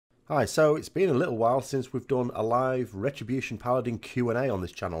Hi, so it's been a little while since we've done a live Retribution Paladin Q&A on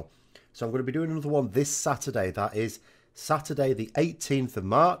this channel. So I'm going to be doing another one this Saturday. That is Saturday the 18th of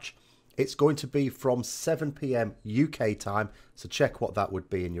March. It's going to be from 7 PM UK time, so check what that would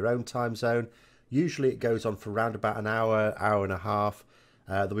be in your own time zone. Usually it goes on for around about an hour, hour and a half.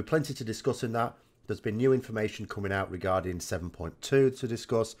 There'll be plenty to discuss in that. There's been new information coming out regarding 7.2 to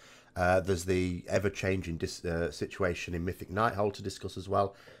discuss. There's the ever-changing situation in Mythic Nighthold to discuss as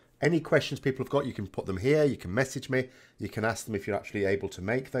well. Any questions people have got, you can put them here, you can message me, you can ask them if you're actually able to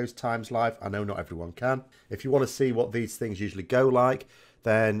make those times live. I know not everyone can. If you want to see what these things usually go like,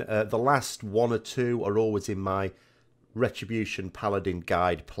 then the last one or two are always in my Retribution Paladin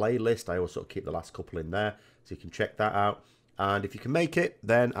Guide playlist. I also keep the last couple in there, so you can check that out. And if you can make it,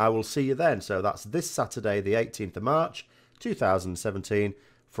 then I will see you then. So that's this Saturday, the 18th of March, 2017,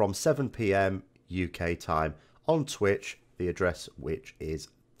 from 7 PM UK time on Twitch, the address which is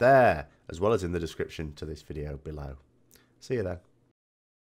there, as well as in the description to this video below. See you then.